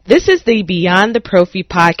This is the Beyond the Prophy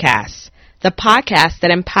podcast, the podcast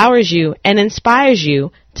that empowers you and inspires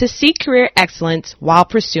you to seek career excellence while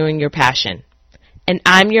pursuing your passion. And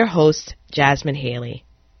I'm your host, Jasmine Haley.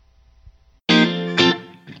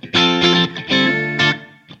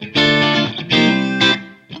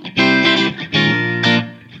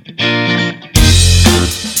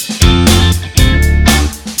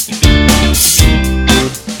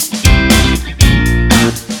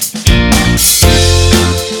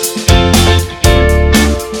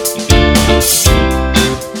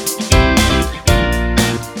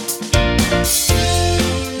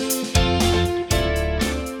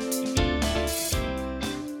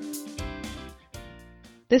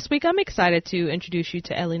 This week, I'm excited to introduce you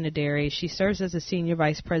to Ellie Naderi. She serves as a Senior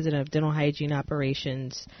Vice President of Dental Hygiene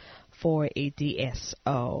Operations for a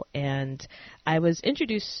DSO. And I was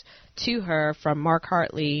introduced to her from Mark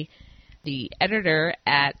Hartley, the editor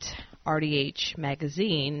at RDH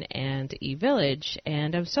Magazine and eVillage.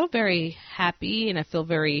 And I'm so very happy, and I feel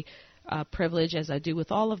very privileged, as I do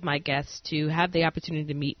with all of my guests, to have the opportunity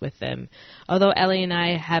to meet with them. Although Ellie and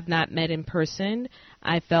I have not met in person,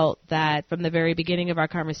 I felt that from the very beginning of our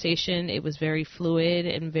conversation, it was very fluid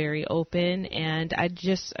and very open, and I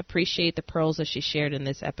just appreciate the pearls that she shared in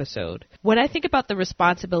this episode. When I think about the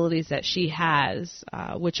responsibilities that she has,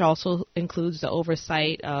 which also includes the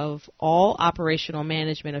oversight of all operational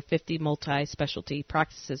management of 50 multi-specialty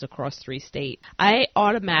practices across 3 states, I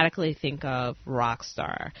automatically think of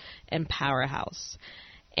rockstar and powerhouse.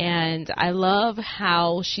 And I love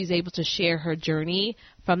how she's able to share her journey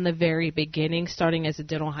from the very beginning, starting as a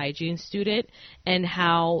dental hygiene student, and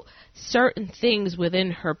how certain things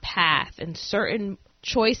within her path and certain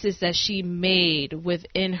choices that she made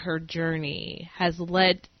within her journey has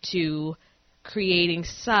led to creating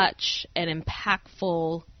such an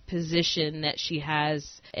impactful position that she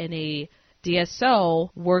has in a DSO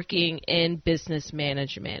working in business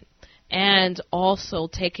management, and also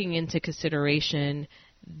taking into consideration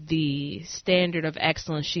the standard of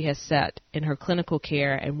excellence she has set in her clinical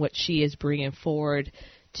care and what she is bringing forward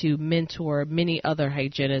to mentor many other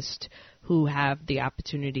hygienists who have the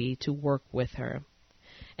opportunity to work with her.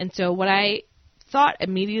 And so what I thought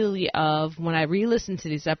immediately of when I re-listened to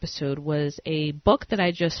this episode was a book that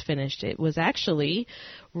I just finished. It was actually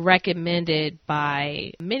recommended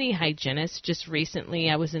by many hygienists. Just recently,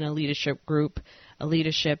 I was in a leadership group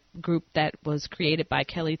that was created by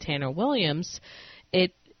Kelly Tanner Williams.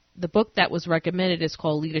 The book that was recommended is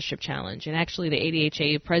called Leadership Challenge, and actually the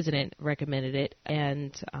ADHA president recommended it,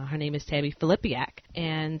 and her name is Tabby Filipiak.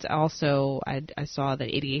 And also I saw that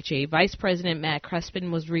ADHA vice president Matt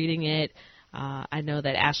Crespin was reading it. I know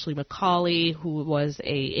that Ashley McCauley, who was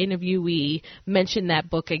a interviewee, mentioned that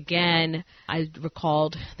book again. I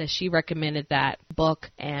recalled that she recommended that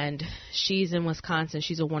book, and she's in Wisconsin.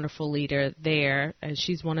 She's a wonderful leader there, and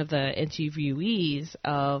she's one of the interviewees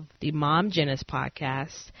of the Mom Genist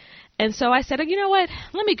podcast. And so I said, oh, you know what?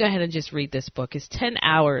 Let me go ahead and just read this book. It's 10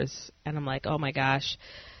 hours. And I'm like, oh, my gosh.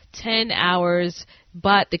 10 hours,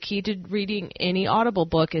 but the key to reading any Audible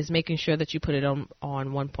book is making sure that you put it on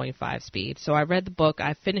 1.5 speed. So I read the book.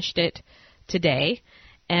 I finished it today,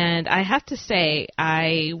 and I have to say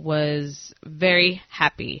I was very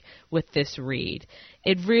happy with this read.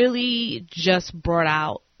 It really just brought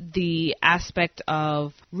out the aspect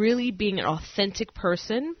of really being an authentic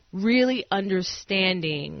person, really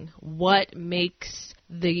understanding what makes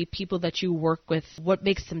the people that you work with, what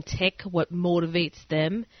makes them tick, what motivates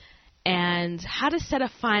them, and how to set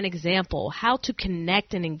a fine example, how to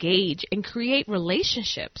connect and engage and create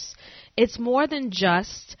relationships. It's more than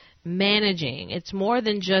just managing. It's more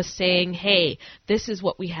than just saying, hey, this is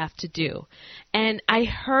what we have to do. And I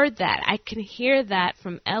heard that. I can hear that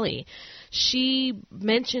from Ellie. She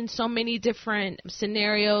mentioned so many different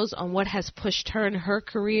scenarios on what has pushed her in her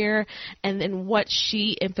career, and then what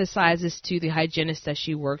she emphasizes to the hygienist that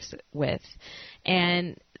she works with.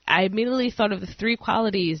 And I immediately thought of the 3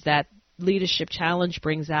 qualities that Leadership Challenge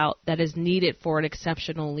brings out that is needed for an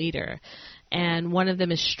exceptional leader. And one of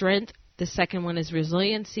them is strength. The second one is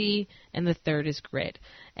resiliency, and the third is grit.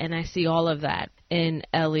 And I see all of that in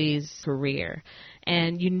Ellie's career.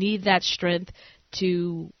 And you need that strength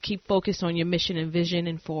to keep focused on your mission and vision.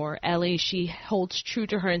 And for Ellie, she holds true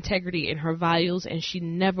to her integrity and her values, and she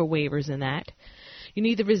never wavers in that. You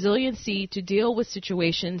need the resiliency to deal with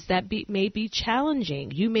situations that may be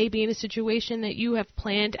challenging. You may be in a situation that you have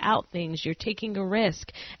planned out things. You're taking a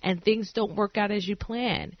risk and things don't work out as you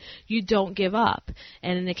plan. You don't give up.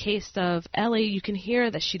 And in the case of Ellie, you can hear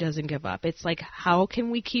that she doesn't give up. It's like, how can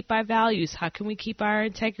we keep our values? How can we keep our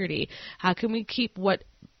integrity? How can we keep what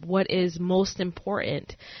what is most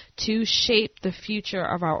important to shape the future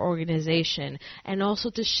of our organization and also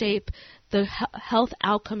to shape the health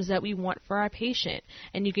outcomes that we want for our patient.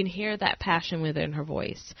 And you can hear that passion within her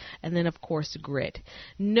voice. And then, of course, grit.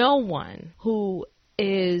 No one who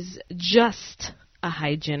is just a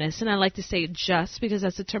hygienist, and I like to say just because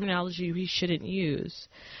that's a terminology we shouldn't use.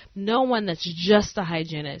 No one that's just a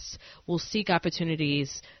hygienist will seek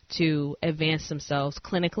opportunities to advance themselves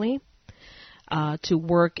clinically, to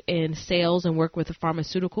work in sales and work with a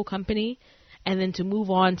pharmaceutical company, and then to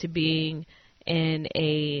move on to being in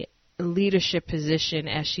a leadership position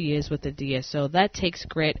as she is with the DSO. That takes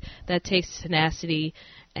grit, that takes tenacity,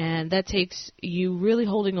 and that takes you really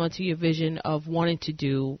holding on to your vision of wanting to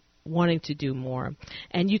do more.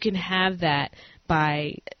 And you can have that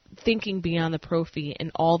by thinking beyond the prophy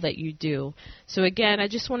in all that you do. So again, I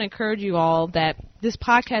just want to encourage you all that this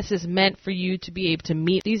podcast is meant for you to be able to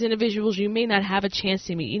meet these individuals you may not have a chance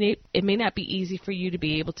to meet. It may not be easy for you to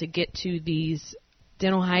be able to get to these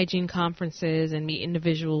dental hygiene conferences and meet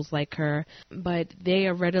individuals like her, but they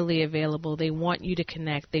are readily available. They want you to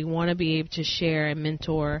connect. They want to be able to share and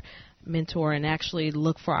mentor and actually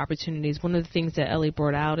look for opportunities. One of the things that Ellie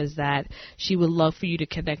brought out is that she would love for you to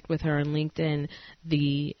connect with her on LinkedIn.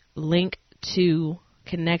 The link to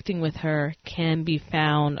connecting with her can be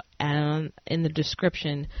found in the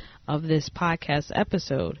description of this podcast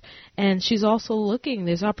episode. And she's also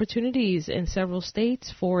there's opportunities in several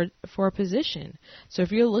states for a position. So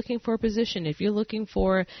if you're looking for a position, if you're looking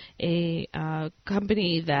for a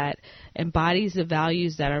company that embodies the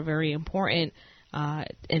values that are very important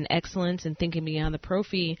in excellence and thinking beyond the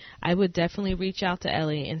prophy, I would definitely reach out to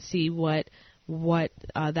Ellie and see what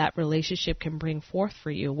that relationship can bring forth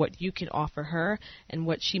for you, what you can offer her and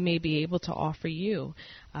what she may be able to offer you.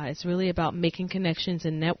 It's really about making connections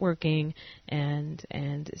and networking and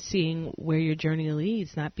seeing where your journey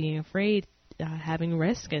leads, not being afraid, having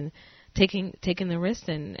risk and taking the risk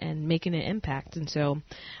and making an impact. And so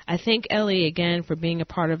I thank Ellie again for being a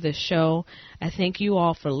part of this show. I thank you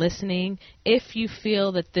all for listening. If you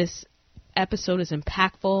feel that this episode is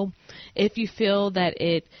impactful, if you feel that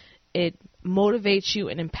it motivates you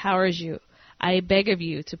and empowers you, I beg of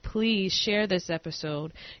you to please share this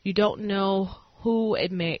episode. You don't know who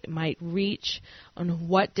it might reach, on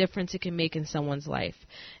what difference it can make in someone's life.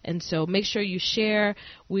 And so make sure you share.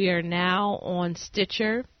 We are now on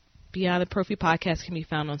Stitcher. Beyond the Prophy podcast can be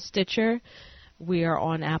found on Stitcher. We are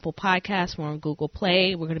on Apple Podcasts. We're on Google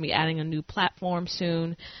Play. We're going to be adding a new platform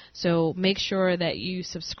soon. So make sure that you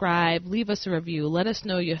subscribe. Leave us a review. Let us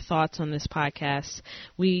know your thoughts on this podcast.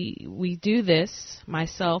 We do this,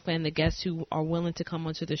 myself and the guests who are willing to come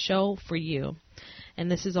onto the show, for you. And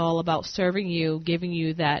this is all about serving you, giving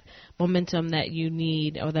you that momentum that you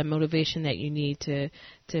need, or that motivation that you need to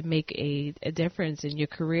make a difference in your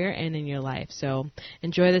career and in your life. So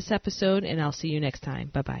enjoy this episode, and I'll see you next time.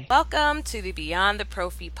 Bye-bye. Welcome to the Beyond the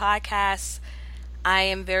Prophy podcast. I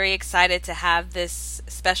am very excited to have this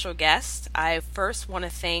special guest. I first want to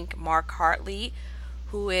thank Mark Hartley,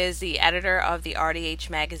 who is the editor of the RDH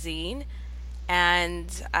magazine. And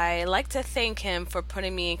I like to thank him for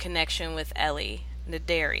putting me in connection with Ellie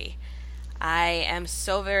Naderi. I am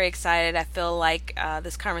so very excited. I feel like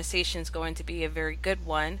this conversation is going to be a very good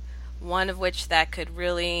one of which that could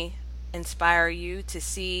really inspire you to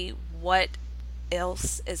see what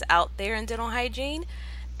else is out there in dental hygiene,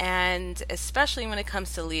 and especially when it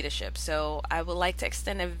comes to leadership. So I would like to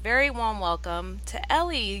extend a very warm welcome to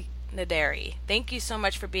Ellie Naderi. Thank you so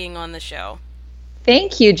much for being on the show.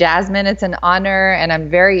 Thank you, Jasmine. It's an honor, and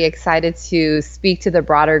I'm very excited to speak to the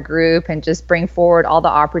broader group and just bring forward all the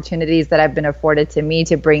opportunities that have been afforded to me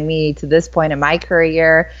to bring me to this point in my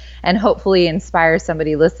career, and hopefully inspire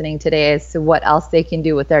somebody listening today as to what else they can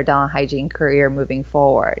do with their dental hygiene career moving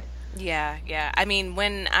forward. Yeah. I mean,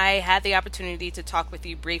 when I had the opportunity to talk with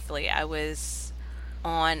you briefly, I was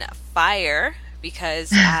on fire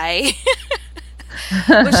because I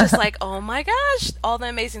was just like, oh my gosh, all the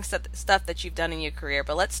amazing stuff that you've done in your career.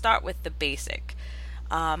 But let's start with the basic,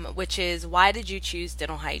 which is, why did you choose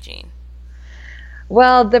dental hygiene?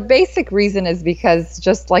 Well, the basic reason is because,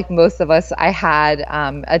 just like most of us, I had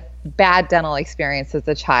a bad dental experience as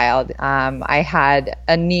a child. I had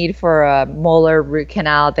a need for a molar root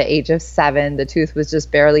canal at the age of 7. The tooth was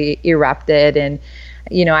just barely erupted. And,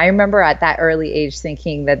 I remember at that early age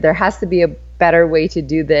thinking that there has to be a better way to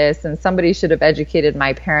do this, and somebody should have educated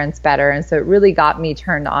my parents better. And so it really got me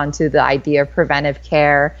turned on to the idea of preventive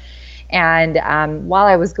care. And while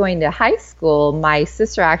I was going to high school, my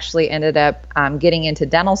sister actually ended up getting into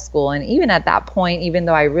dental school. And even at that point, even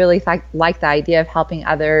though I really liked the idea of helping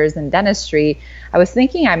others in dentistry, I was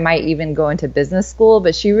thinking I might even go into business school.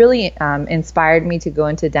 But she really inspired me to go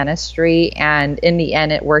into dentistry. And in the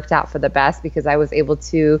end, it worked out for the best because I was able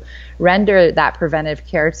to render that preventive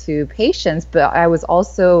care to patients. But I was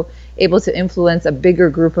also able to influence a bigger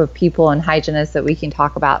group of people and hygienists that we can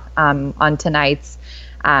talk about on tonight's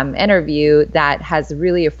interview that has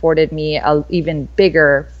really afforded me a even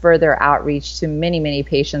bigger, further outreach to many, many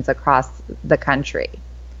patients across the country.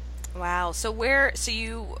 Wow.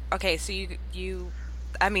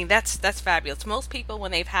 I mean, that's fabulous. Most people,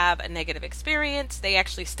 when they have a negative experience, they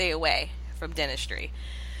actually stay away from dentistry.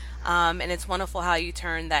 And it's wonderful how you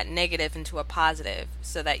turn that negative into a positive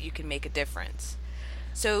so that you can make a difference.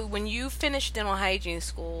 So when you finished dental hygiene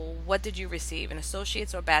school, what did you receive, an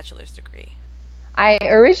associate's or bachelor's degree? I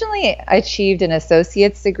originally achieved an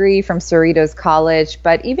associate's degree from Cerritos College,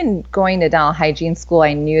 but even going to dental hygiene school,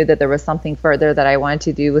 I knew that there was something further that I wanted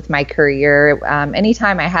to do with my career.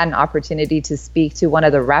 Anytime I had an opportunity to speak to one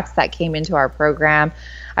of the reps that came into our program,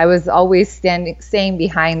 I was always staying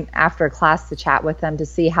behind after class to chat with them to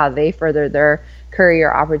see how they furthered their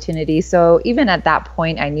career opportunities. So even at that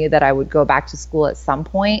point, I knew that I would go back to school at some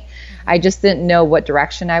point. I just didn't know what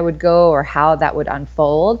direction I would go or how that would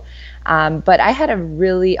unfold. But I had a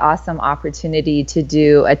really awesome opportunity to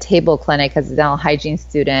do a table clinic as a dental hygiene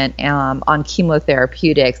student on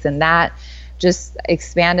chemotherapeutics, and that just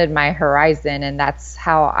expanded my horizon, and that's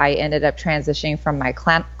how I ended up transitioning from my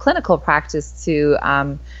clinical practice to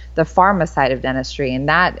the pharma side of dentistry, and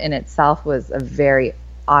that in itself was a very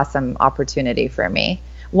awesome opportunity for me,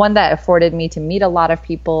 one that afforded me to meet a lot of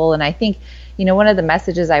people. And I think, one of the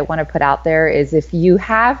messages I want to put out there is if you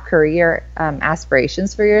have career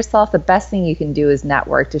aspirations for yourself, the best thing you can do is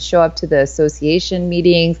network, to show up to the association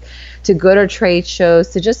meetings, to go to trade shows,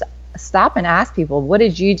 to just stop and ask people, what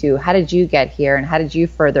did you do? How did you get here? And how did you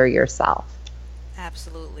further yourself?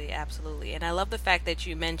 Absolutely, absolutely. And I love the fact that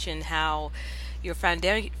you mentioned how your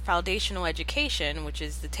foundational education, which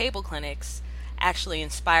is the table clinics, actually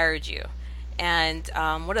inspired you. And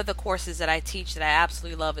one of the courses that I teach that I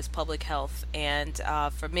absolutely love is public health. And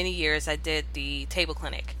for many years, I did the table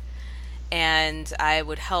clinic. And I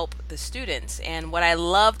would help the students. And what I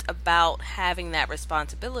loved about having that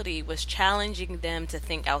responsibility was challenging them to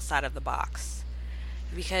think outside of the box.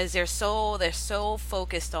 Because they're so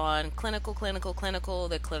focused on clinical,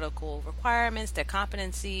 the clinical requirements, their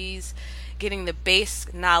competencies, getting the base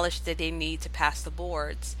knowledge that they need to pass the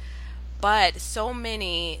boards. But so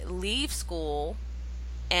many leave school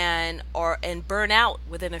and burn out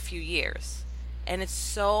within a few years. And it's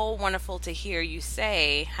so wonderful to hear you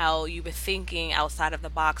say how you were thinking outside of the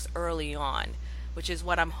box early on, which is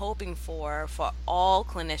what I'm hoping for all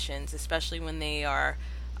clinicians, especially when they are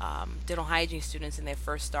dental hygiene students and they're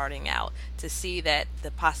first starting out, to see that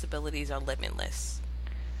the possibilities are limitless.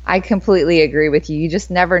 I completely agree with you. You just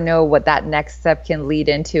never know what that next step can lead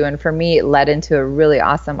into. And for me, it led into a really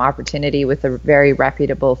awesome opportunity with a very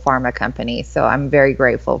reputable pharma company. So I'm very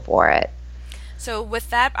grateful for it. So with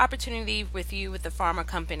that opportunity with you with the pharma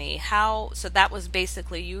company, so that was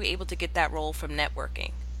basically you able to get that role from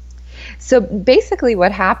networking? So basically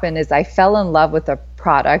what happened is I fell in love with the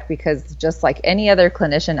product because just like any other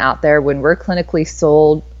clinician out there, when we're clinically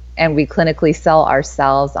sold and we clinically sell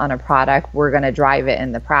ourselves on a product, we're going to drive it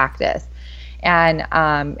in the practice.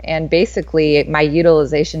 And basically my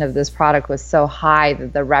utilization of this product was so high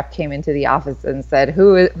that the rep came into the office and said,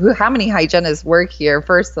 how many hygienists work here,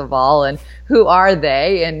 first of all, and who are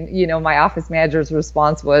they? And, my office manager's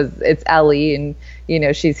response was, it's Ellie, and,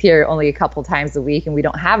 she's here only a couple times a week and we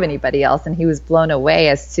don't have anybody else. And he was blown away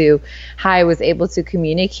as to how I was able to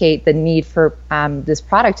communicate the need for this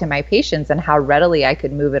product to my patients and how readily I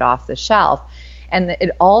could move it off the shelf. And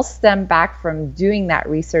it all stemmed back from doing that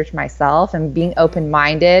research myself and being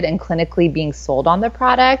open-minded and clinically being sold on the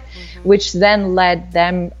product, which then led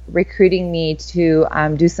them recruiting me to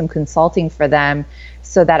do some consulting for them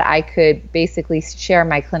so that I could basically share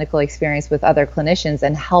my clinical experience with other clinicians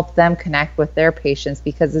and help them connect with their patients.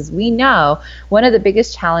 Because as we know, one of the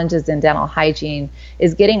biggest challenges in dental hygiene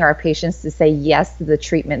is getting our patients to say yes to the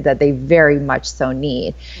treatment that they very much so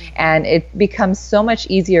need. And it becomes so much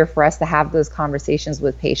easier for us to have those conversations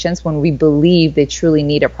with patients when we believe they truly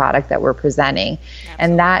need a product that we're presenting. Absolutely.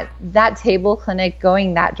 And that table clinic,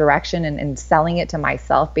 going that direction and selling it to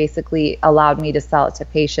myself, basically allowed me to sell it to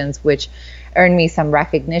patients, which earned me some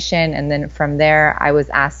recognition. And then from there, I was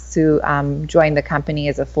asked to join the company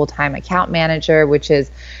as a full-time account manager, which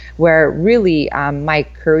is where really my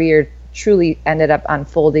career truly ended up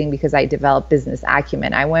unfolding because I developed business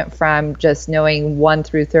acumen. I went from just knowing 1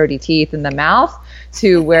 through 30 teeth in the mouth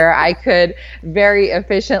to where I could very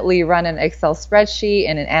efficiently run an Excel spreadsheet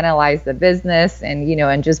and analyze the business and,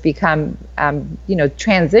 and just become,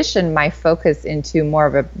 transition my focus into more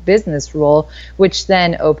of a business role, which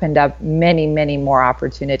then opened up many, many more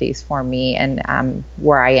opportunities for me and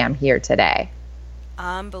where I am here today.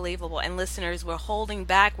 Unbelievable. And listeners, we're holding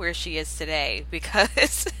back where she is today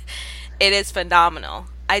because it is phenomenal.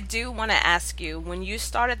 I do want to ask you, when you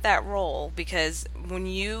started that role, because when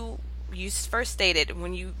you first stated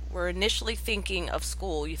when you were initially thinking of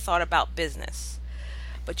school, you thought about business,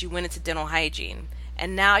 but you went into dental hygiene.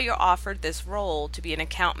 And now you're offered this role to be an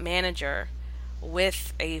account manager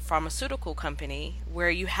with a pharmaceutical company where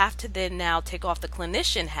you have to then now take off the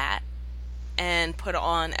clinician hat and put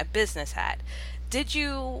on a business hat. Did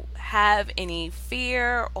you have any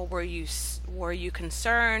fear, or were you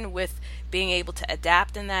concerned with being able to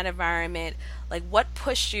adapt in that environment? Like, what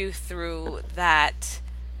pushed you through that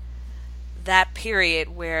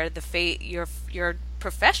period where your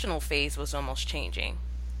professional phase was almost changing?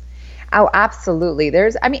 Oh, absolutely.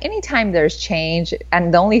 Anytime there's change,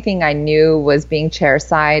 and the only thing I knew was being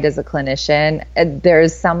chairside as a clinician,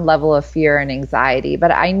 there's some level of fear and anxiety,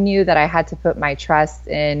 but I knew that I had to put my trust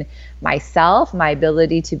in myself, my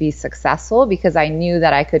ability to be successful, because I knew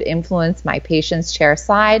that I could influence my patients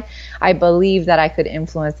chairside. I believe that I could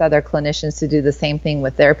influence other clinicians to do the same thing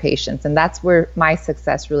with their patients. And that's where my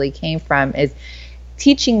success really came from, is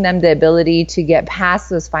teaching them the ability to get past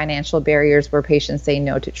those financial barriers where patients say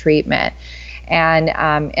no to treatment. And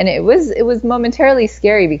it was momentarily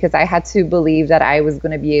scary because I had to believe that I was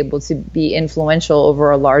going to be able to be influential over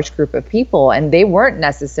a large group of people, and they weren't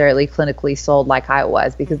necessarily clinically sold like I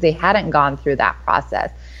was because they hadn't gone through that process.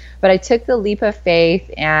 But I took the leap of faith,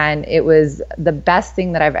 and it was the best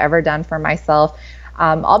thing that I've ever done for myself.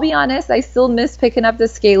 I'll be honest, I still miss picking up the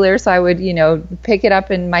scaler, so I would, pick it up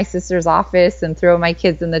in my sister's office and throw my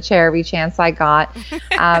kids in the chair every chance I got.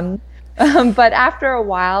 But after a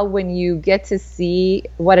while, when you get to see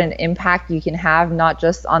what an impact you can have, not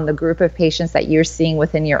just on the group of patients that you're seeing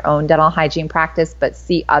within your own dental hygiene practice, but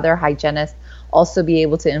see other hygienists also be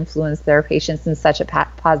able to influence their patients in such a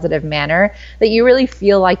positive manner, that you really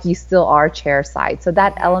feel like you still are chairside. So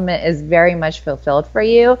that element is very much fulfilled for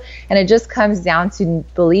you. And it just comes down to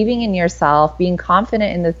believing in yourself, being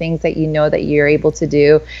confident in the things that you know that you're able to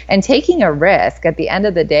do, and taking a risk. At the end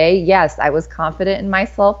of the day, yes, I was confident in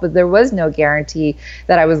myself, but there was no guarantee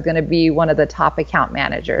that I was going to be one of the top account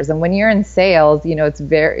managers. And when you're in sales, it's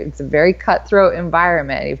a very cutthroat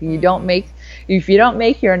environment. If you don't make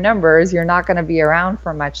your numbers, you're not going to be around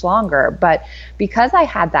for much longer. But because I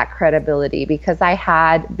had that credibility, because I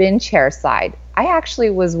had been chairside, I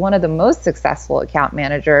actually was one of the most successful account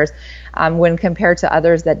managers when compared to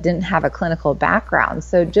others that didn't have a clinical background.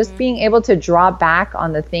 So just being able to draw back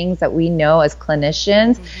on the things that we know as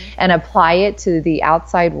clinicians and apply it to the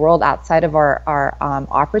outside world, outside of our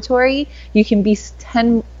operatory, you can be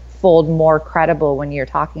tenfold more credible when you're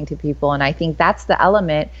talking to people. And I think that's the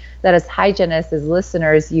element that as hygienists, as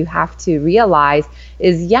listeners, you have to realize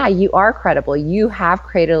is, yeah, you are credible. You have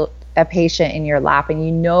created a patient in your lap, and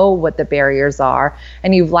you know what the barriers are,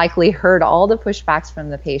 and you've likely heard all the pushbacks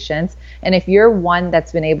from the patients. And if you're one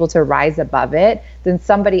that's been able to rise above it, then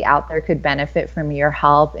somebody out there could benefit from your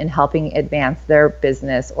help in helping advance their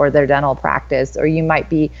business or their dental practice, or you might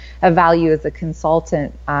be of value as a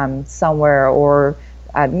consultant somewhere, or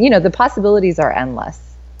the possibilities are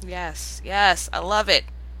endless. Yes, I love it.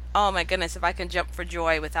 Oh my goodness, if I can jump for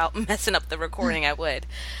joy without messing up the recording, I would.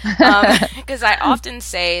 Because I often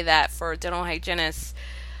say that for dental hygienists,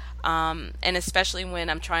 and especially when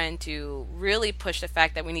I'm trying to really push the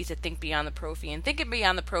fact that we need to think beyond the prophy. And thinking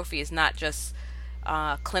beyond the prophy is not just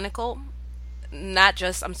outside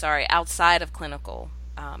of clinical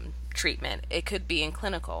treatment. It could be in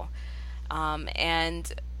clinical.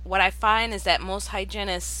 And what I find is that most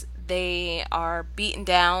hygienists, they are beaten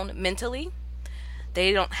down mentally.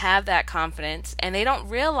 They don't have that confidence, and they don't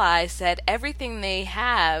realize that everything they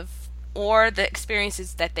have or the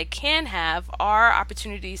experiences that they can have are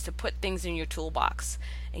opportunities to put things in your toolbox.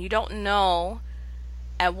 And you don't know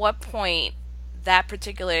at what point that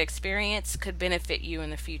particular experience could benefit you in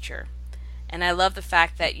the future. And I love the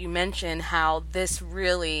fact that you mentioned how this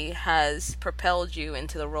really has propelled you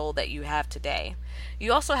into the role that you have today.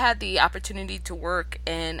 You also had the opportunity to work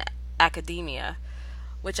in academia,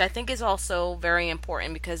 which I think is also very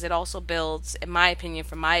important because it also builds, in my opinion,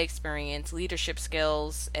 from my experience, leadership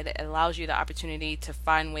skills. It allows you the opportunity to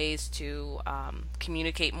find ways to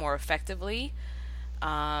communicate more effectively,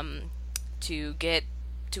 to get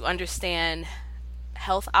to understand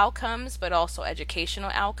health outcomes, but also educational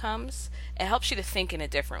outcomes. It helps you to think in a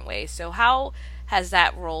different way. So how has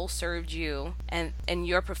that role served you and in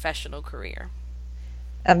your professional career?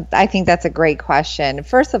 I think that's a great question.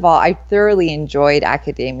 First of all, I thoroughly enjoyed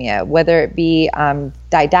academia, whether it be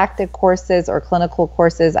didactic courses or clinical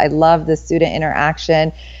courses. I love the student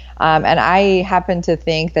interaction. And I happen to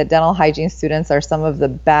think that dental hygiene students are some of the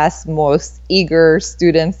best, most eager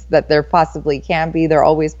students that there possibly can be. They're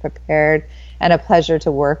always prepared and a pleasure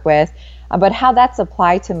to work with. But how that's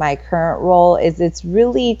applied to my current role is it's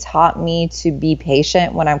really taught me to be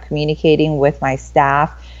patient when I'm communicating with my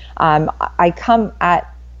staff. I come at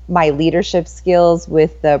my leadership skills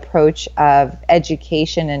with the approach of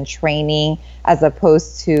education and training as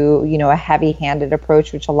opposed to, a heavy-handed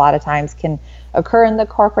approach, which a lot of times can occur in the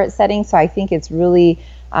corporate setting. So I think it's really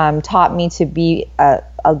taught me to be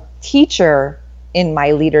a teacher in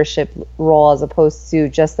my leadership role as opposed to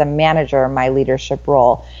just a manager in my leadership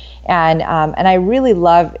role. And I really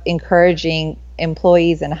love encouraging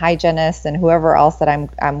employees and hygienists and whoever else that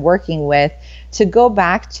I'm working with to go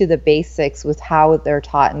back to the basics with how they're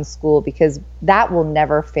taught in school, because that will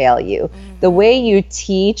never fail you. Mm-hmm. The way you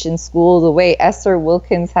teach in school, the way Esther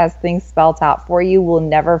Wilkins has things spelled out for you will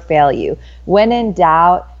never fail you. When in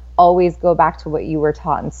doubt, always go back to what you were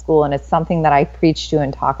taught in school. And it's something that I preach to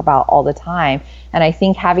and talk about all the time. And I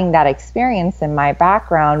think having that experience in my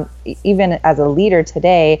background, even as a leader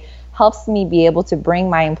today, helps me be able to bring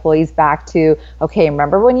my employees back to, okay,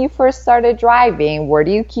 remember when you first started driving, where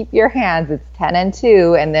do you keep your hands? It's 10 and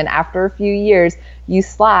 2. And then after a few years, you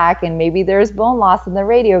slack and maybe there's bone loss in the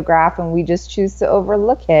radiograph and we just choose to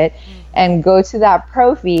overlook it and go to that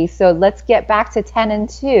prophy. So let's get back to 10 and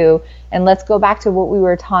 2 and let's go back to what we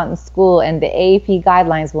were taught in school, and the AAP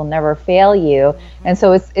guidelines will never fail you. And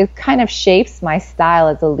so it kind of shapes my style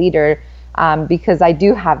as a leader, because I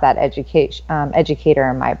do have that educator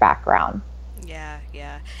in my background.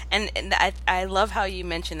 Yeah. And I love how you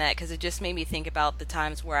mentioned that, because it just made me think about the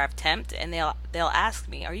times where I've temped and they'll ask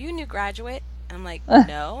me, "Are you a new graduate?" And I'm like,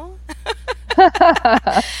 "No."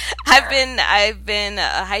 I've been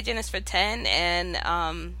a hygienist for 10 and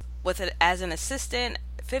as an assistant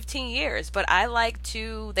 15 years, but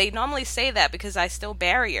they normally say that because I still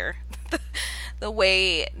barrier the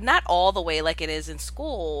way, not all the way like it is in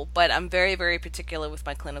school, but I'm very, very particular with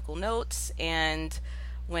my clinical notes and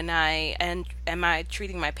when am I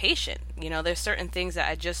treating my patient? There's certain things that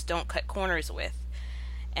I just don't cut corners with.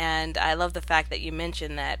 And I love the fact that you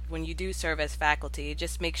mentioned that when you do serve as faculty, it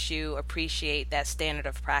just makes you appreciate that standard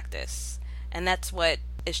of practice. And that's what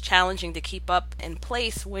is challenging to keep up in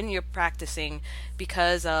place when you're practicing,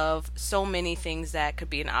 because of so many things that could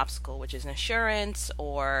be an obstacle, which is insurance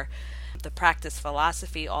or the practice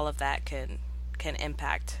philosophy. All of that can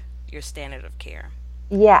impact your standard of care.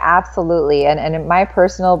 Yeah, absolutely. And my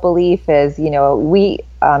personal belief is, we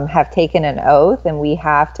have taken an oath and we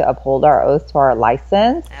have to uphold our oath to our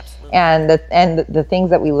license. Absolutely. And the things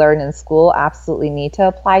that we learn in school absolutely need to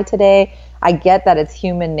apply today. I get that it's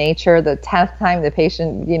human nature. The 10th time the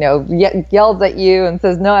patient, yells at you and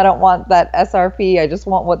says, "No, I don't want that SRP. I just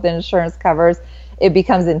want what the insurance covers." It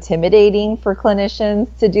becomes intimidating for clinicians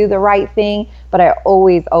to do the right thing, but I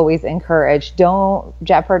always encourage, don't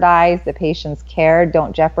jeopardize the patient's care,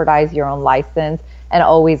 don't jeopardize your own license, and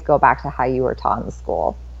always go back to how you were taught in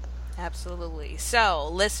school. Absolutely. So,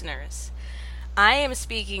 listeners, I am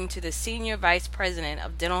speaking to the Senior Vice President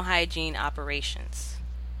of Dental Hygiene Operations.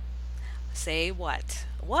 Say what?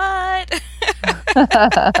 What?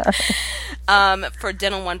 For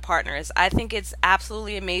Dental One Partners. I think it's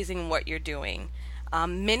absolutely amazing what you're doing.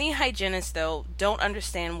 Many hygienists, though, don't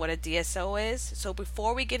understand what a DSO is. So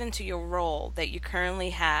before we get into your role that you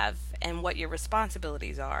currently have and what your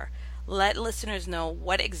responsibilities are, let listeners know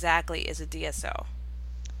what exactly is a DSO.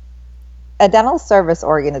 A dental service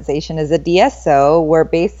organization is a DSO where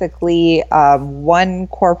basically one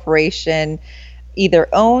corporation either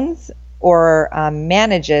owns or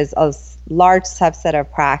manages a large subset of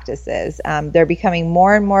practices. They're becoming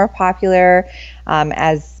more and more popular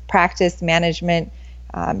as practice management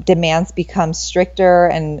demands become stricter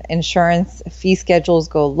and insurance fee schedules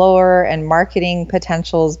go lower and marketing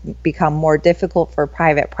potentials become more difficult for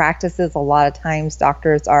private practices. A lot of times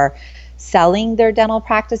doctors are selling their dental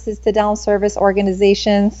practices to dental service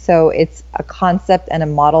organizations. So it's a concept and a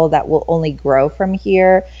model that will only grow from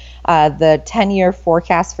here. The 10-year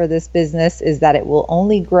forecast for this business is that it will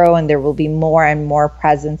only grow and there will be more and more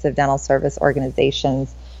presence of dental service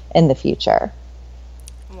organizations in the future.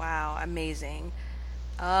 Wow, amazing.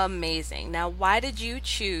 Amazing. Now, why did you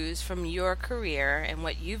choose, from your career and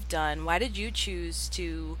what you've done, why did you choose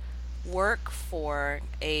to work for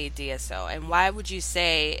a DSO, and why would you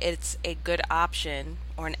say it's a good option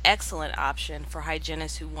or an excellent option for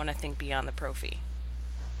hygienists who want to think beyond the prophy?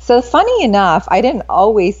 So funny enough, I didn't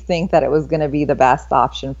always think that it was going to be the best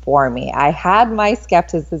option for me. I had my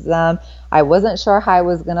skepticism. I wasn't sure how I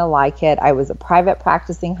was going to like it. I was a private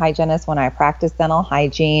practicing hygienist when I practiced dental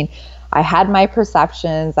hygiene. I had my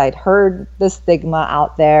perceptions. I'd heard the stigma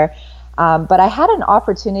out there. But I had an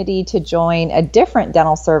opportunity to join a different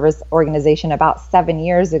dental service organization about 7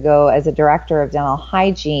 years ago as a director of dental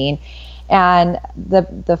hygiene. And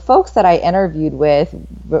the folks that I interviewed with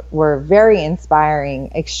were very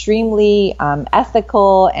inspiring, extremely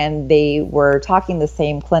ethical, and they were talking the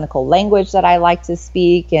same clinical language that I like to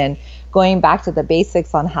speak and going back to the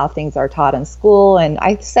basics on how things are taught in school. And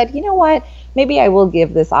I said, you know what, maybe I will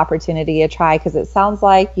give this opportunity a try, because it sounds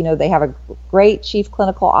like, they have a great chief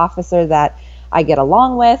clinical officer that I get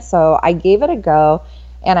along with. So I gave it a go.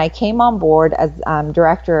 And I came on board as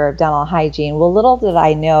director of dental hygiene. Well, little did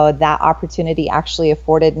I know that opportunity actually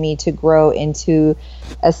afforded me to grow into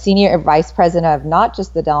a senior vice president of not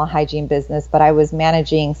just the dental hygiene business, but I was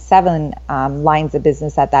managing 7 lines of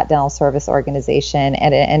business at that dental service organization.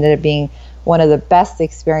 And it ended up being one of the best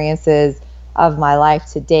experiences of my life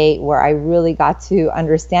to date, where I really got to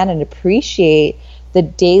understand and appreciate the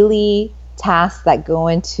daily tasks that go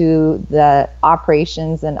into the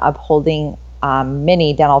operations and upholding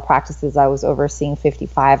many dental practices. I was overseeing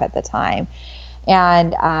 55 at the time.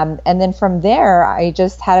 And then from there, I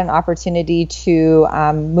just had an opportunity to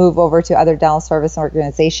move over to other dental service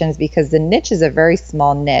organizations, because the niche is a very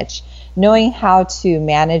small niche. Knowing how to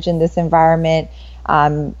manage in this environment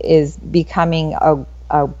is becoming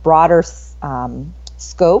a broader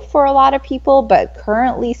scope for a lot of people, but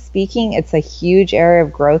currently speaking, it's a huge area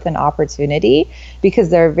of growth and opportunity,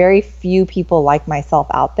 because there are very few people like myself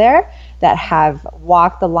out there that have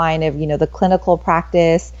walked the line of, the clinical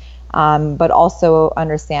practice, but also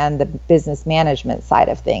understand the business management side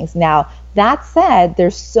of things. Now, that said,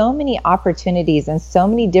 there's so many opportunities and so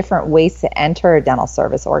many different ways to enter a dental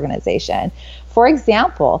service organization. For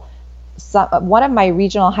example, one of my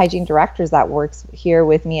regional hygiene directors that works here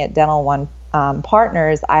with me at Dental One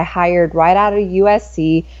Partners, I hired right out of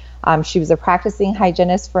USC. She was a practicing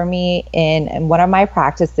hygienist for me in one of my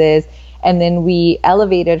practices. And then we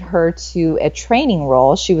elevated her to a training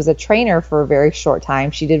role. She was a trainer for a very short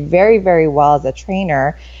time. She did very, very well as a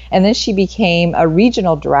trainer. And then she became a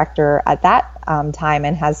regional director at that time,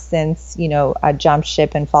 and has since, jumped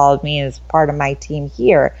ship and followed me as part of my team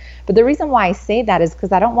here. But the reason why I say that is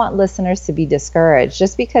because I don't want listeners to be discouraged.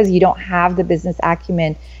 Just because you don't have the business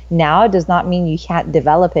acumen now does not mean you can't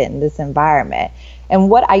develop it in this environment. And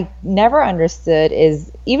what I never understood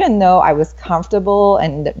is, even though I was comfortable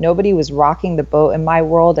and nobody was rocking the boat in my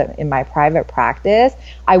world, in my private practice,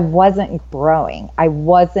 I wasn't growing. I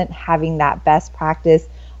wasn't having that best practice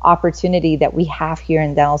opportunity that we have here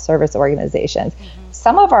in dental service organizations. Mm-hmm.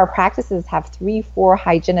 Some of our practices have 3-4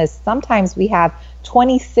 hygienists. Sometimes we have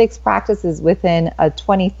 26 practices within a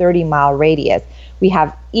 20-30 mile radius. We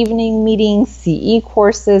have evening meetings, CE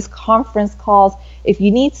courses, conference calls. If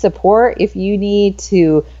you need support, if you need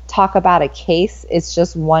to talk about a case, it's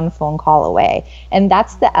just one phone call away. And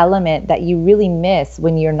that's the element that you really miss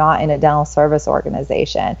when you're not in a dental service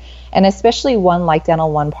organization. And especially one like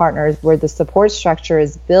Dental One Partners, where the support structure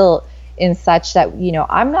is built in such that,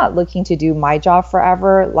 I'm not looking to do my job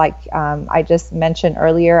forever. Like I just mentioned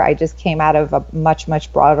earlier, I just came out of a much,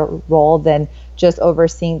 much broader role than just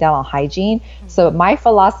overseeing dental hygiene. Mm-hmm. So my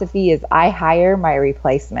philosophy is I hire my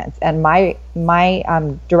replacements, and my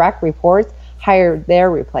direct reports hire their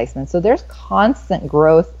replacements. So there's constant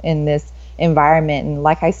growth in this environment. And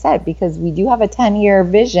like I said, because we do have a 10-year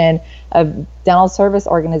vision of dental service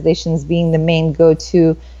organizations being the main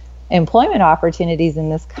go-to employment opportunities in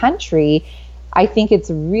this country, I think it's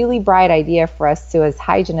a really bright idea for us to, as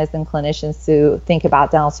hygienists and clinicians, to think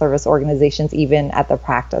about dental service organizations even at the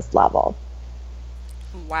practice level.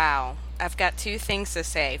 Wow. I've got 2 things to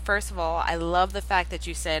say. First of all, I love the fact that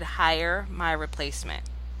you said hire my replacement.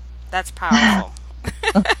 That's powerful.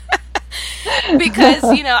 Because,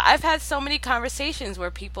 I've had so many conversations where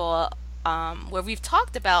people, where we've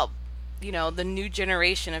talked about, the new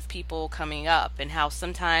generation of people coming up, and how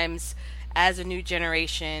sometimes as a new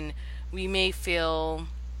generation, we may feel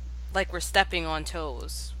like we're stepping on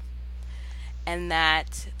toes, and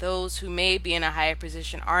that those who may be in a higher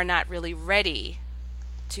position are not really ready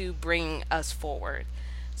to bring us forward.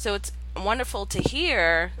 So it's wonderful to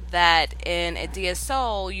hear that in a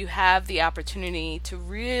DSO you have the opportunity to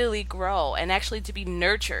really grow and actually to be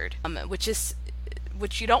nurtured,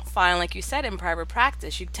 which you don't find, like you said, in private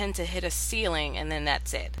practice. You tend to hit a ceiling and then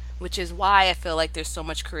that's it. which is why I feel like there's so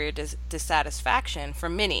much career dissatisfaction for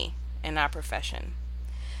many in our profession.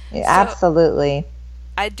 Yeah, absolutely.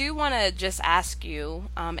 I do want to just ask you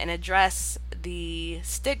and address the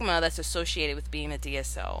stigma that's associated with being a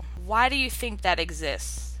DSO. Why do you think that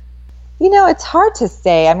exists? It's hard to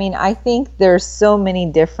say. I mean, I think there's so many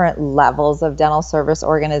different levels of dental service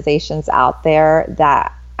organizations out there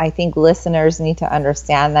that I think listeners need to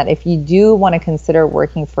understand that if you do want to consider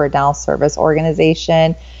working for a dental service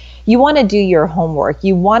organization, you want to do your homework.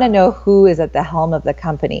 You want to know who is at the helm of the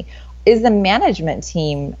company. Is the management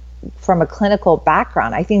team from a clinical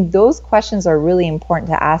background? I think those questions are really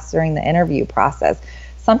important to ask during the interview process.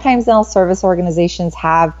 Sometimes dental service organizations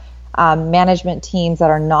have management teams that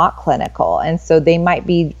are not clinical, and so they might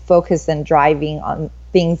be focused and driving on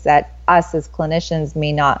things that us as clinicians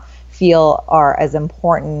may not feel are as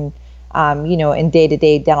important, in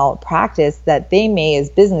day-to-day dental practice that they may, as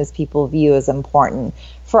business people, view as important.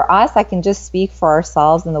 For us, I can just speak for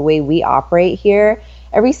ourselves and the way we operate here.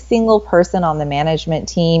 Every single person on the management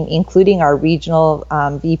team, including our regional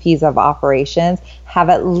VPs of operations, have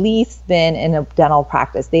at least been in a dental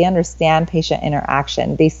practice. They understand patient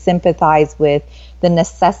interaction. They sympathize with the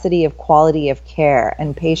necessity of quality of care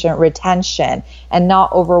and patient retention and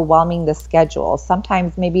not overwhelming the schedule.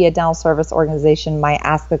 Sometimes maybe a dental service organization might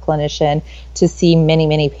ask the clinician to see many,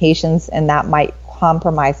 many patients, and that might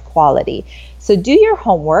compromise quality. So do your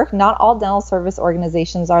homework. Not all dental service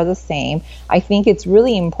organizations are the same. I think it's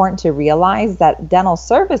really important to realize that dental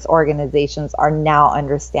service organizations are now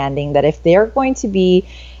understanding that if they're going to be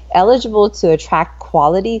eligible to attract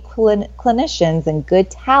quality clinicians and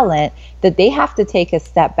good talent, that they have to take a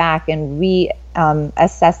step back and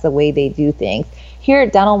assess the way they do things. Here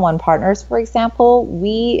at Dental One Partners, for example,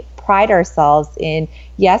 we pride ourselves in,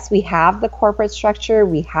 yes, we have the corporate structure,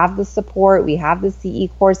 we have the support, we have the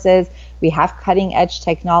CE courses, we have cutting edge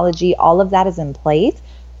technology, all of that is in place,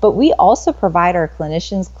 but we also provide our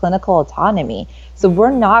clinicians clinical autonomy. So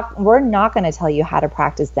we're not going to tell you how to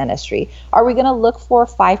practice dentistry. Are we going to look for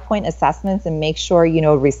 5-point assessments and make sure,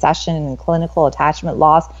 recession and clinical attachment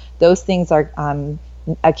loss, those things are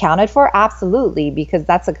accounted for? Absolutely, because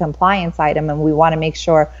that's a compliance item and we want to make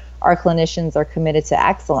sure our clinicians are committed to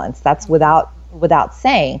excellence. That's without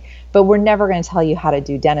saying, but we're never going to tell you how to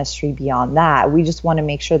do dentistry beyond that. We just want to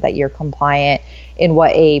make sure that you're compliant in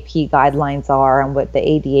what AAP guidelines are and what the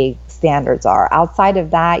ADA standards are. Outside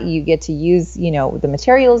of that, you get to use, the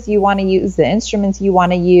materials you want to use, the instruments you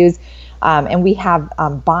want to use, and we have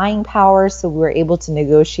buying power, so we're able to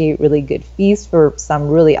negotiate really good fees for some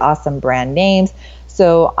really awesome brand names.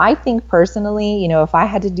 So I think personally, if I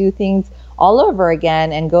had to do things all over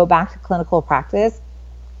again and go back to clinical practice,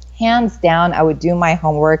 hands down, I would do my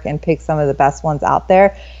homework and pick some of the best ones out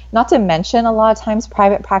there. Not to mention, a lot of times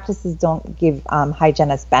private practices don't give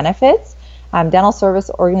hygienist benefits. Dental service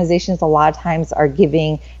organizations a lot of times are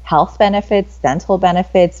giving health benefits, dental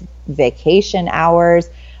benefits, vacation hours,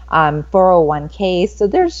 401ks. So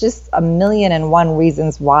there's just 1,000,001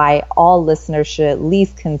 reasons why all listeners should at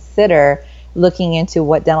least consider looking into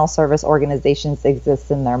what dental service organizations exist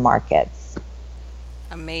in their markets.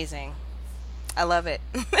 Amazing. I love it.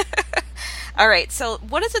 All right. So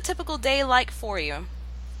what is a typical day like for you?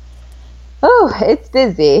 Oh, it's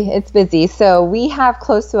busy. It's busy. So we have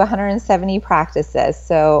close to 170 practices.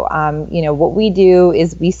 So, what we do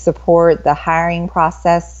is we support the hiring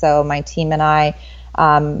process. So my team and I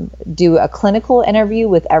do a clinical interview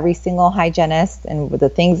with every single hygienist. And the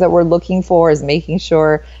things that we're looking for is making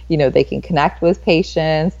sure, they can connect with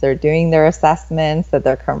patients, they're doing their assessments, that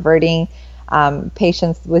they're converting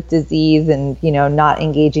patients with disease and, not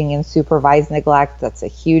engaging in supervised neglect. That's a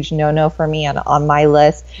huge no-no for me on my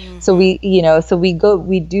list. Mm-hmm. So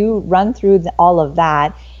we do run through all of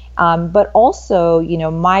that. But also,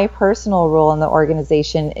 my personal role in the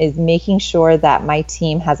organization is making sure that my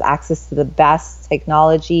team has access to the best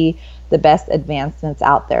technology, the best advancements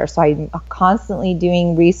out there. So I'm constantly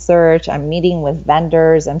doing research. I'm meeting with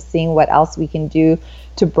vendors. I'm seeing what else we can do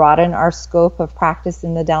to broaden our scope of practice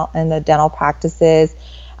in the dental practices.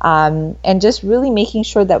 And just really making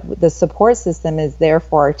sure that the support system is there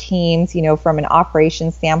for our teams. From an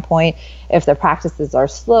operations standpoint, if the practices are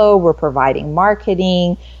slow, we're providing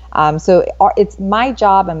marketing. So it's my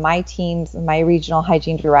job and my team's, my regional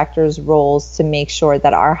hygiene directors' roles to make sure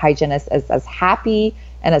that our hygienists is as happy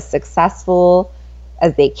and as successful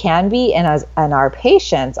as they can be, and our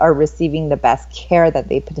patients are receiving the best care that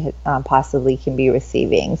they possibly can be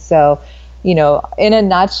receiving. So, in a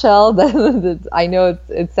nutshell, I know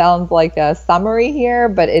it sounds like a summary here,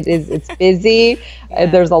 but it's busy. Yeah.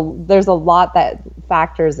 There's a lot that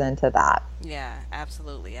factors into that. Yeah,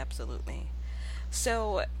 absolutely.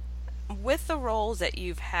 So with the roles that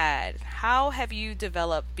you've had, how have you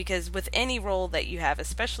developed? Because with any role that you have,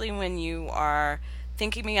 especially when you are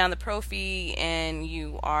thinking beyond the prophy and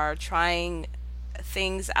you are trying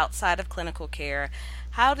things outside of clinical care,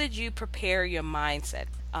 how did you prepare your mindset,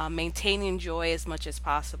 maintaining joy as much as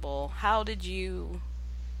possible? How did you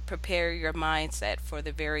prepare your mindset for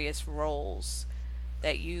the various roles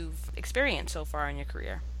that you've experienced so far in your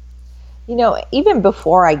career? You know, even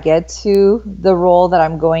before I get to the role that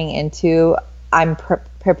I'm going into, I'm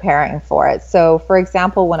preparing for it. So, for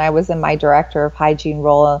example, when I was in my director of hygiene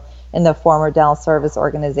role in the former dental service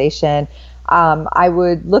organization, I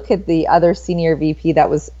would look at the other senior VP that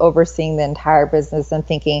was overseeing the entire business and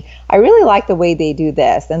thinking, I really like the way they do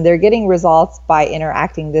this, and they're getting results by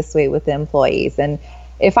interacting this way with the employees. And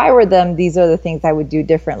if I were them, these are the things I would do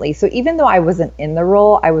differently. So even though I wasn't in the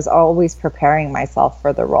role, I was always preparing myself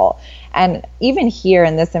for the role. And even here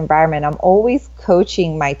in this environment, I'm always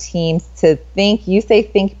coaching my teams to think, you say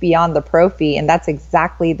think beyond the prophy, and that's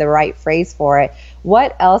exactly the right phrase for it.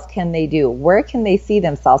 What else can they do? Where can they see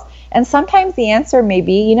themselves? And sometimes the answer may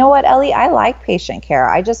be, you know what, Ellie, I like patient care.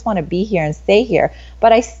 I just want to be here and stay here.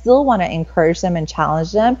 But I still want to encourage them and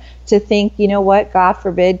challenge them to think, you know what, God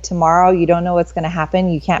forbid, tomorrow you don't know what's going to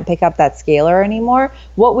happen. You can't pick up that scaler anymore.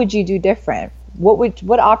 What would you do different?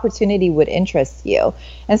 What opportunity would interest you?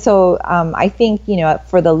 And so I think, you know,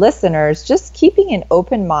 for the listeners, just keeping an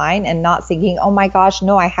open mind and not thinking, oh my gosh,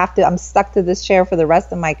 no, I'm stuck to this chair for the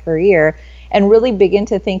rest of my career, and really begin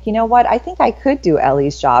to think, you know what, I think I could do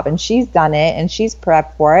Ellie's job, and she's done it and she's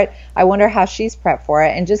prepped for it. I wonder how she's prepped for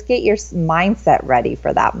it, and just get your mindset ready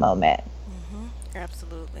for that moment. Mm-hmm.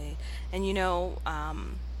 Absolutely. And you know,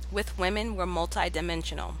 with women, we're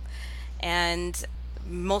multidimensional. And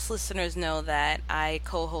most listeners know that I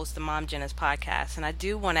co-host the Mom Genes podcast, and I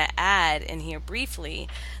do want to add in here briefly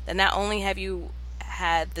that not only have you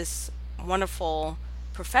had this wonderful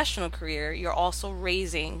professional career, you're also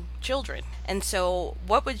raising children. And so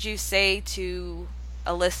what would you say to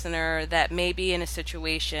a listener that may be in a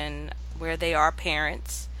situation where they are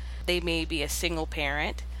parents, they may be a single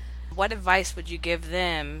parent? What advice would you give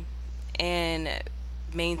them in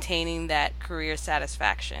maintaining that career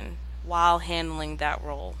satisfaction while handling that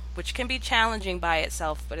role, which can be challenging by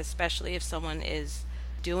itself, but especially if someone is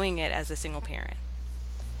doing it as a single parent?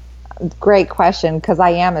 Great question, because I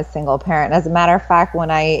am a single parent. As a matter of fact, when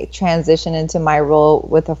I transitioned into my role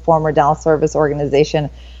with a former dental service organization,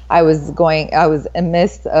 I was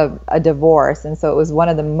amidst a divorce, and so it was one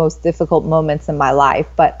of the most difficult moments in my life.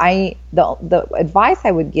 But the advice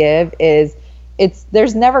I would give is,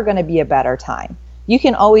 there's never going to be a better time. You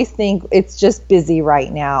can always think it's just busy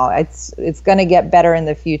right now. It's going to get better in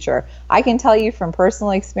the future. I can tell you from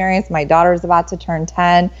personal experience, my daughter is about to turn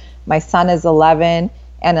 10, my son is 11,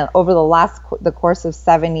 and over the course of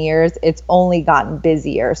 7 years, it's only gotten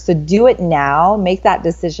busier. So do it now, make that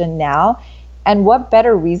decision now. And what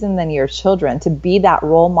better reason than your children to be that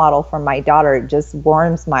role model for my daughter? It just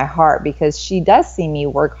warms my heart, because she does see me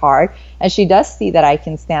work hard, and she does see that I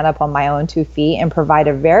can stand up on my own 2 feet and provide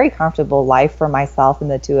a very comfortable life for myself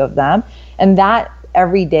and the two of them. And that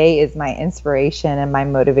every day is my inspiration and my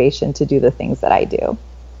motivation to do the things that I do.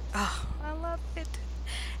 Oh, I love it.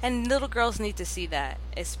 And little girls need to see that,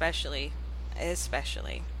 especially.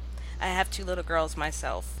 I have 2 little girls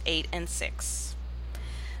myself, 8 and 6.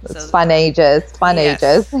 It's fun ages.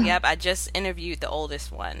 Yep, I just interviewed the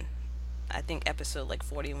oldest one, I think episode like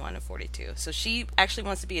 41 or 42. So she actually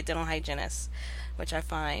wants to be a dental hygienist, which I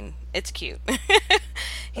find it's cute.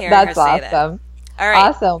 That's awesome. All right.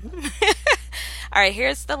 Awesome. All right,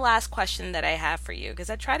 here's the last question that I have for you, because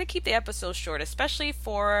I try to keep the episode short, especially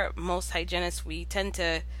for most hygienists.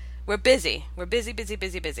 We're busy. We're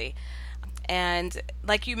busy. And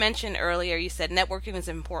like you mentioned earlier, you said networking is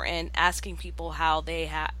important, asking people how they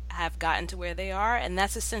have gotten to where they are. And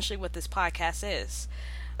that's essentially what this podcast is,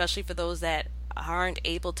 especially for those that aren't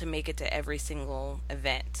able to make it to every single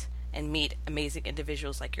event and meet amazing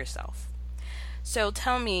individuals like yourself. So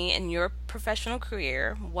tell me, in your professional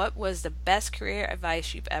career, what was the best career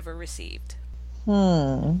advice you've ever received?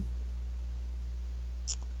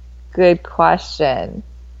 Good question.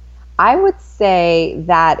 I would say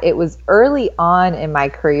that it was early on in my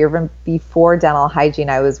career, even before dental hygiene.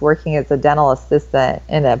 I was working as a dental assistant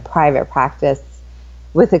in a private practice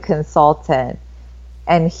with a consultant,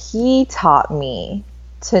 and he taught me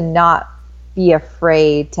to not be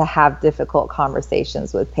afraid to have difficult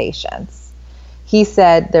conversations with patients. He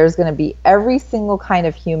said there's going to be every single kind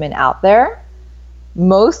of human out there.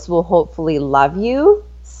 Most will hopefully love you.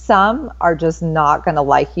 Some are just not going to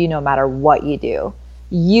like you no matter what you do.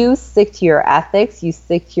 you stick to your ethics, you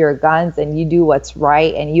stick to your guns, and you do what's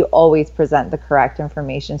right, and you always present the correct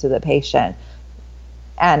information to the patient.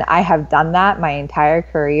 And I have done that my entire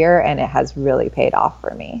career, and it has really paid off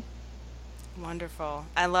for me. Wonderful.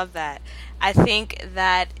 I love that. I think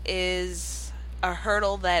that is a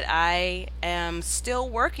hurdle that I am still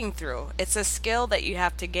working through. It's a skill that you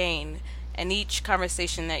have to gain, and each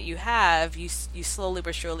conversation that you have, you slowly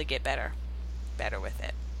but surely get better with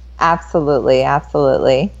it. Absolutely,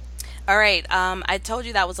 absolutely. All right. I told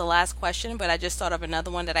you that was the last question, but I just thought of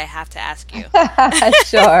another one that I have to ask you.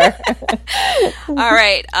 Sure. All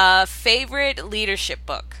right. Favorite leadership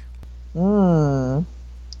book?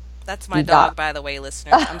 That's my dog, by the way,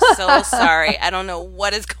 listeners. I'm so sorry. I don't know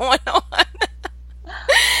what is going on.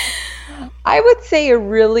 I would say a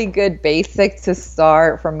really good basic to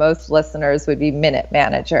start for most listeners would be Minute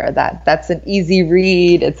Manager. That's an easy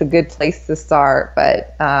read. It's a good place to start.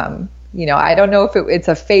 But, I don't know if it's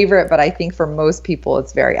a favorite, but I think for most people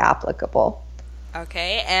it's very applicable.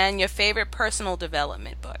 Okay. And your favorite personal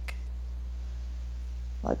development book?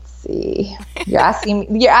 Let's see. You're asking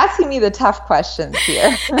me the tough questions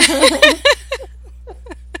here.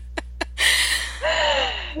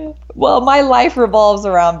 Well, my life revolves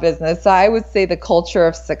around business, so I would say The Culture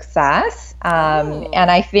of Success.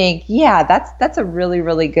 And I think, that's a really,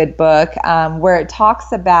 really good book where it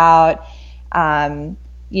talks about,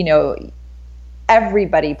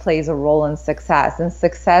 everybody plays a role in success, and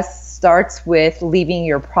success starts with leaving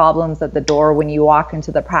your problems at the door when you walk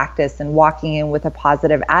into the practice and walking in with a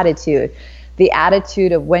positive attitude. The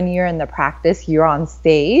attitude of when you're in the practice, you're on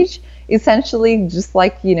stage. Essentially, just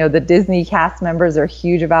like, the Disney cast members are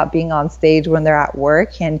huge about being on stage when they're at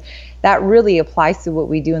work. And that really applies to what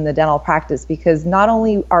we do in the dental practice, because not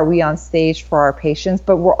only are we on stage for our patients,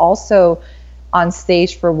 but we're also on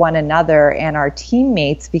stage for one another and our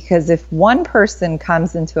teammates, because if one person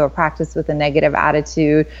comes into a practice with a negative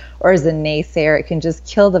attitude or is a naysayer, it can just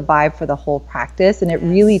kill the vibe for the whole practice. And it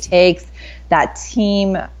really takes that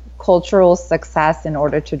team cultural success in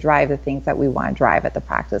order to drive the things that we want to drive at the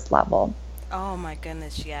practice level. Oh my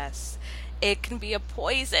goodness, yes. It can be a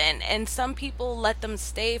poison, and some people let them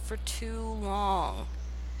stay for too long.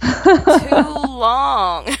 Too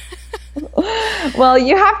long. Well,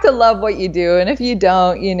 you have to love what you do, and if you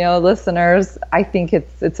don't, listeners, I think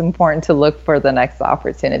it's important to look for the next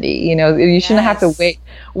opportunity. You shouldn't have to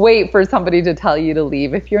wait for somebody to tell you to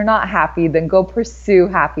leave. If you're not happy, then go pursue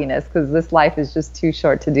happiness, because this life is just too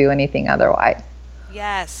short to do anything otherwise.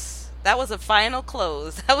 Yes. That was a final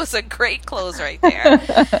close. That was a great close right there.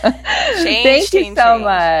 Thank you so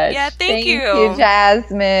much. Yeah, thank you. Thank you,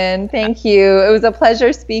 Jasmine. Thank you. It was a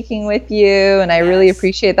pleasure speaking with you, and I really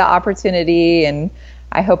appreciate the opportunity, and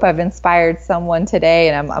I hope I've inspired someone today,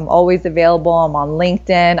 and I'm always available. I'm on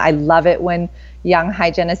LinkedIn. I love it when young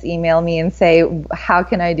hygienists email me and say, how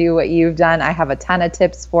can I do what you've done? I have a ton of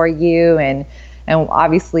tips for you, and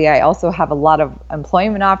obviously, I also have a lot of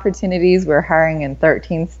employment opportunities. We're hiring in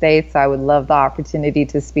 13 states, so I would love the opportunity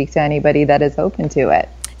to speak to anybody that is open to it.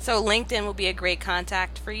 So LinkedIn will be a great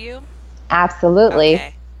contact for you? Absolutely.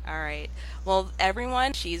 Okay. All right. Well,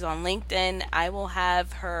 everyone, she's on LinkedIn. I will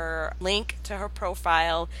have her link to her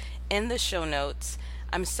profile in the show notes.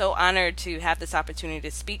 I'm so honored to have this opportunity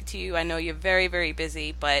to speak to you. I know you're very, very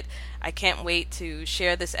busy, but I can't wait to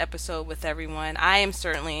share this episode with everyone. I am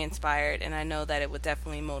certainly inspired, and I know that it would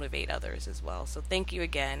definitely motivate others as well. So thank you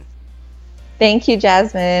again. Thank you,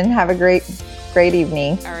 Jasmine. Have a great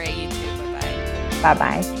evening. All right, you too. Bye-bye.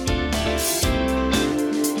 Bye-bye.